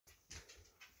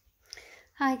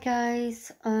Hi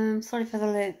guys, sorry for the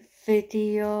late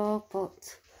video,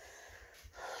 but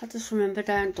I just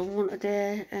remembered I hadn't done one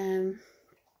today.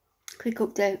 Quick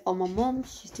update on my mum.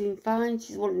 She's doing fine.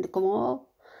 She's wanting to come home,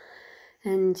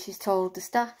 and she's told the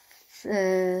staff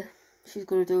she's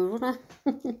going to do a runner.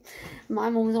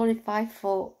 My mum's only 5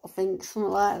 foot, I think,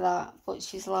 something like that, but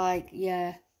she's like,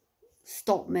 yeah,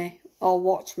 stop me or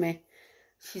watch me.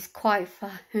 She's quite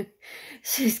fine.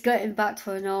 She's getting back to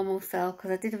her normal self,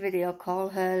 because I did a video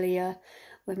call earlier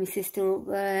with my sister up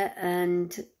there,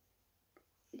 and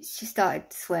she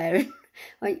started swearing.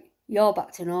 Like, you're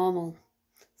back to normal.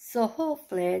 So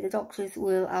hopefully the doctors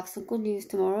will have some good news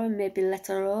tomorrow and maybe let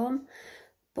her home.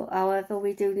 But however,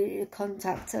 we do need to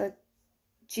contact a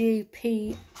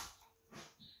GP.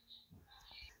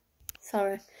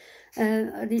 Sorry.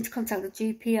 I need to contact the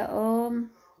GP at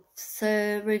home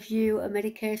to review a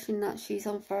medication that she's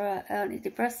on for an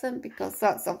antidepressant, because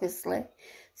that's obviously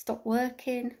stopped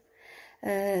working.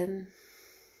 I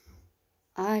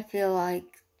feel like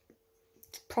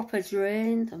it's proper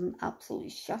drained. I'm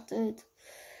absolutely shattered.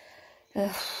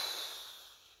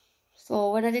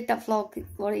 So when I did that vlog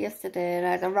yesterday and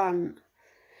I had a rant,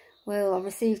 well, I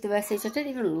received the message. I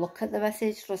didn't even look at the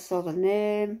message, just saw the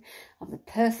name of the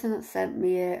person that sent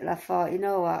me it, and I thought, you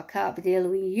know what, I can't be dealing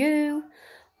with you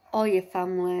or your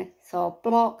family, so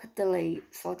block, delete.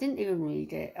 So I didn't even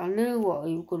read it. I knew what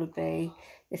it was going to be.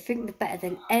 They think they're better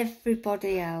than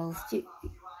everybody else.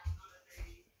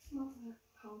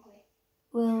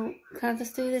 Well, can I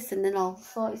just do this and then I'll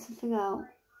sort something out?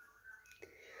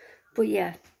 But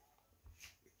yeah,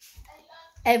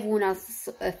 everyone has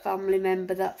a family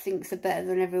member that thinks they're better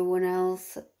than everyone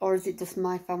else, or is it just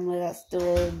my family that's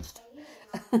deranged?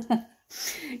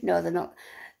 No, they're not.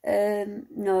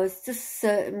 No, it's just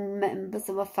certain members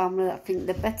of my family that think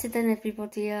they're better than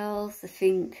everybody else. They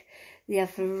think they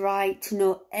have the right to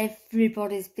know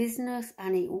everybody's business,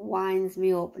 and it winds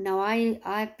me up. Now,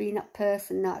 I've been that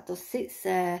person that just sits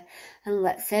there and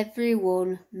lets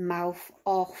everyone mouth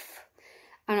off.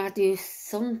 And I do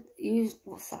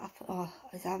what's that? Oh,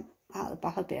 is that out the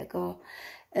back a bit ago?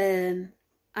 And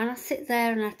I sit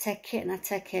there and I take it and I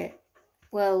take it.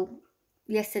 Well,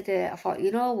 yesterday I thought,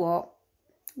 you know what?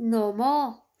 No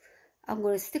more. I'm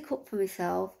going to stick up for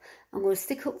myself. I'm going to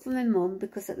stick up for my mum,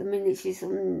 because at the minute she's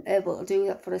unable to do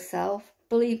that for herself.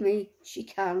 Believe me, she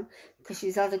can, because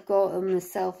she's had a go at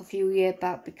herself a few years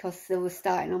back, because they were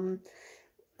starting on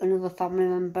another family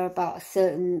member about a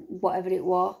certain whatever it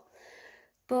was.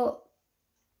 But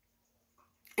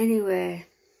anyway,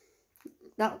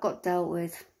 that got dealt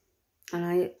with, and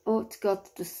I ought to God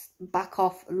to just back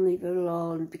off and leave her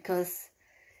alone, because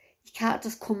you can't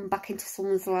just come back into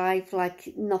someone's life like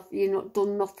you're not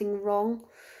done nothing wrong.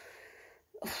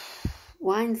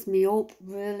 Winds me up,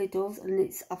 really does,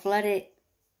 and I've let it,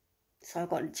 so I've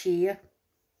got to cheer.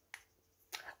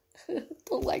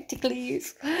 Don't like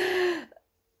ticklies.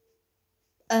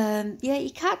 Yeah,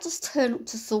 you can't just turn up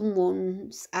to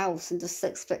someone's house and just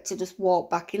expect to just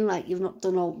walk back in like you've not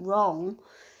done all wrong.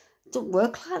 It don't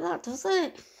work like that, does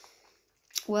it?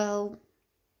 Well,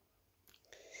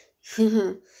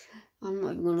 I'm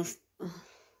not even gonna.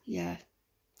 Yeah.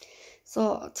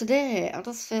 So today, I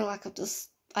just feel like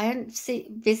I hadn't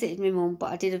visited my mum,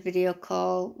 but I did a video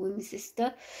call with my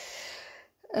sister.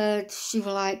 She was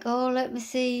like, "Oh, let me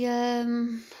see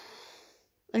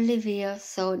Olivia,"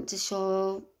 so I went to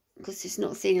show, because she's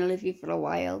not seen Olivia for a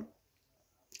while.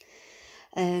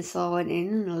 So I went in,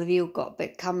 and Olivia got a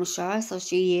bit camera shy, so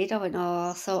she hid. I went,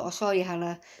 "Oh, so I'll show you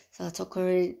Hannah." So I took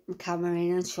her camera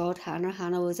in and showed Hannah.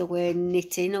 Hannah was away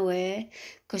knitting away,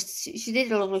 because she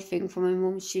did a lovely thing for my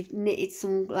mum. She knitted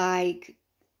some, like,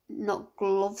 not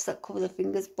gloves that cover the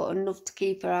fingers, but enough to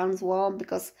keep her hands warm,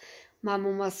 because my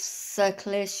mum has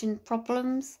circulation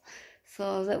problems.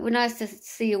 So that was nice to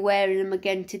see her wearing them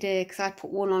again today, because I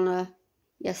put one on her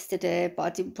yesterday, but I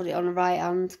didn't put it on her right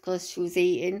hand because she was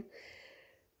eating.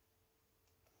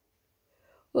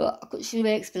 Well, she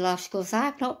makes me laugh. She goes,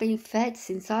 "I've not been fed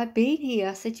since I've been here."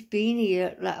 I said, "You've been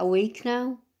here like a week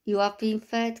now. You have been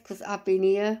fed, because I've been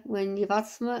here when you've had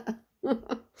something."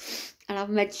 And I've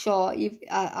made sure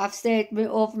I've stayed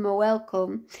over my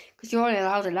welcome, because you're only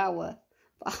allowed an hour.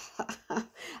 But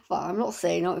I'm not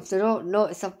saying no. If they don't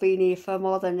notice I've been here for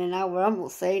more than an hour, I'm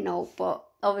not saying no. But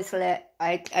obviously,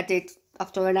 I did,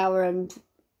 after an hour and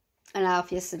a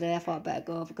half yesterday. I thought I'd better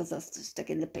go, because that's just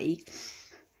sticking the pee.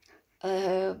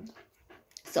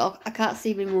 So I can't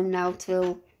see my mum now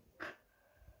till,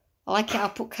 I like it, I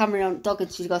put camera on dog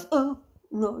and she goes, "Oh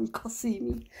no, you can't see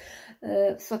me."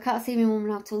 So I can't see my mum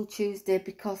now till Tuesday,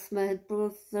 because my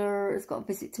brother has got a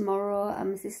visit tomorrow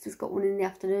and my sister's got one in the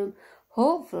afternoon.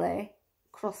 Hopefully,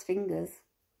 cross fingers,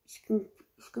 she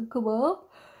can come up.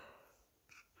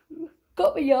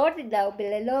 Got me yawning now,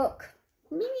 Billy, look.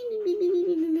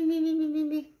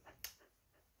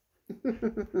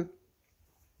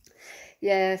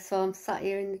 Yeah, so I'm sat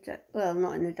here in the dark, well,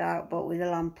 not in the dark, but with a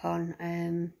lamp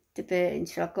on, debating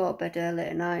should I go to bed early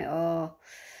tonight or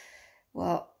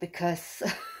what, because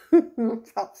I'm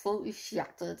absolutely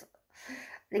shattered. I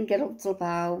didn't get up till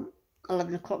about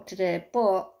 11 o'clock today,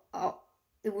 but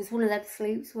it was one of them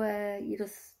sleeps where you're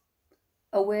just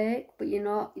awake, but you're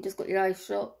not, you just got your eyes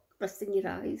shut, resting your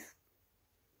eyes.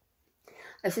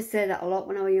 I used to say that a lot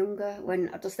when I was younger, when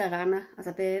I just had Anna as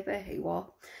a baby, it was.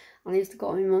 And I used to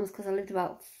go to my mum's because I lived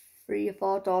about 3 or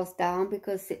 4 doors down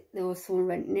because there was someone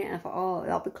renting it. And I thought, oh,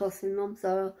 that'll be close to my mum.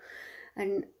 So,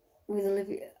 and with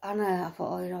Olivia, Anna, I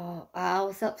thought, oh, you know, I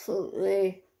was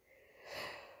absolutely,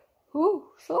 oh,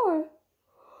 sorry.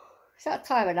 It's that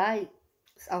time of night.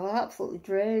 I was absolutely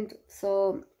drained.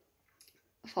 So,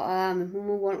 I thought, my mum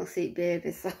will want to see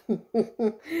baby. So,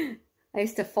 I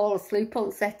used to fall asleep on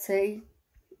the settee.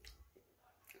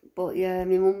 But yeah,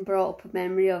 my mum brought up a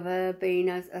memory of her being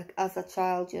as a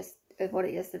child, just about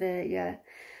it yesterday, yeah.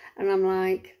 And I'm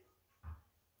like,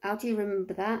 how do you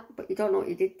remember that? But you don't know what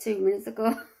you did 2 minutes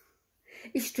ago.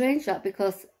 It's strange that,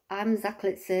 because I'm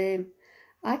exactly the same.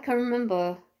 I can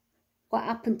remember what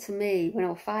happened to me when I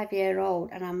was 5 years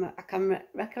old, and I can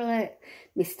recollect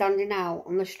me standing out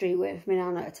on the street waiting for my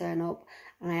nana to turn up,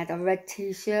 and I had a red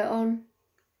t-shirt on.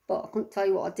 But I couldn't tell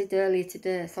you what I did earlier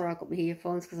today. Sorry, I got my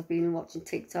earphones because I've been watching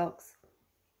TikToks.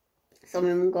 So my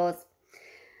mum goes,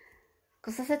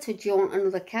 because I said to her, do you want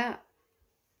another cat?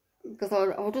 Because I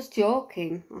was just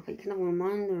joking. I think you can have one of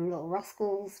mine, they're little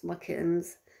rascals, my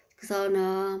kittens. Because, oh no,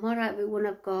 I'm alright with one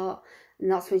I've got.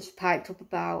 And that's when she piped up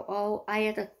about, oh, I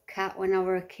had a cat when I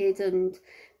was a kid and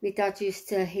my dad used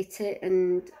to hit it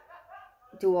and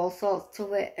do all sorts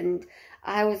to it. And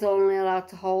I was only allowed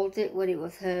to hold it when it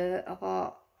was hurt. I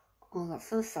thought, oh,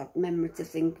 that's a sad memory to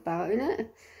think about,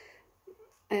 isn't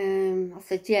it? I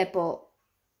said, yeah, but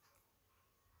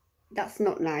that's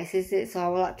not nice, is it? So I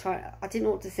was like, I didn't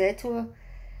know what to say to her.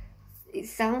 It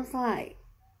sounds like,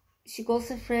 she goes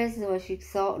to phrases where she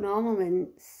thought normal and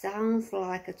sounds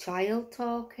like a child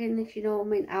talking, if you know what I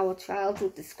mean. Our child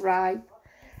would describe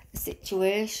the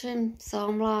situation. So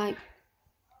I'm like,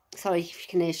 sorry if you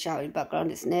can hear shouting in the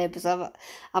background, it's neighbours. I've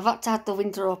had to have the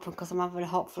window open because I'm having a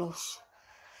hot flush.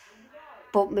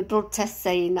 But my blood test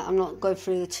saying that I'm not going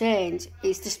through the change.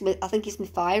 It's just, I think it's my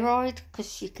thyroid,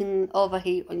 because you can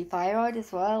overheat on your thyroid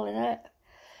as well, innit?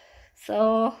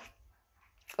 So,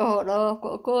 oh no, I've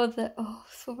got to go there. Oh,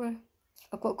 sorry.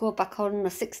 I've got to go back on the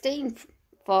 16th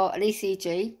for an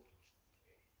ECG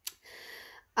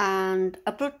and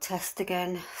a blood test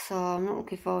again. So I'm not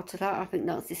looking forward to that. I think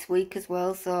that's this week as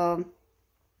well. So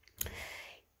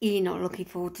you're not looking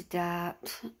forward to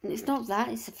that. And it's not that,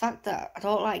 it's the fact that I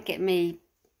don't like getting me,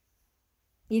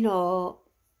 you know,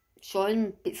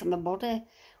 showing bits of my body.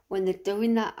 When they're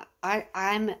doing that, I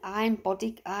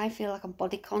feel like I'm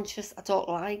body conscious. I don't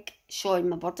like showing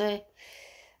my body.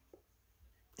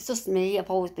 It's just me, I've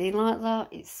always been like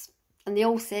that. And they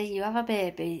all say, you have a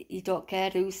baby, you don't care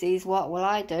who sees what. Well,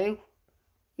 I do.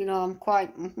 You know, I'm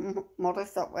quite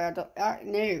modest that way.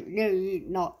 No, you're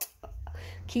not.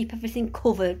 Keep everything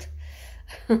covered.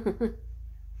 But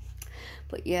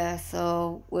yeah,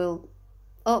 so we'll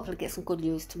hopefully get some good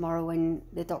news tomorrow when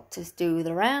the doctors do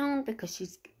the round,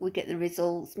 because we get the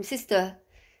results. My sister,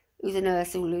 who's a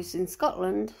nurse who lives in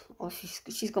Scotland, or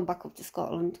she's gone back up to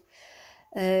Scotland,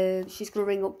 she's going to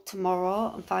ring up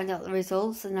tomorrow and find out the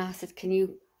results. And I said, can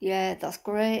you, yeah, that's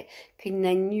great.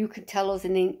 Then you can tell us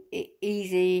in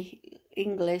easy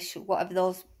English, whatever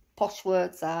those posh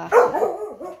words are.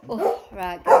 Oh,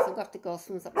 right, guys, I've got to go.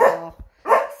 Someone's at the door.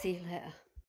 See you later.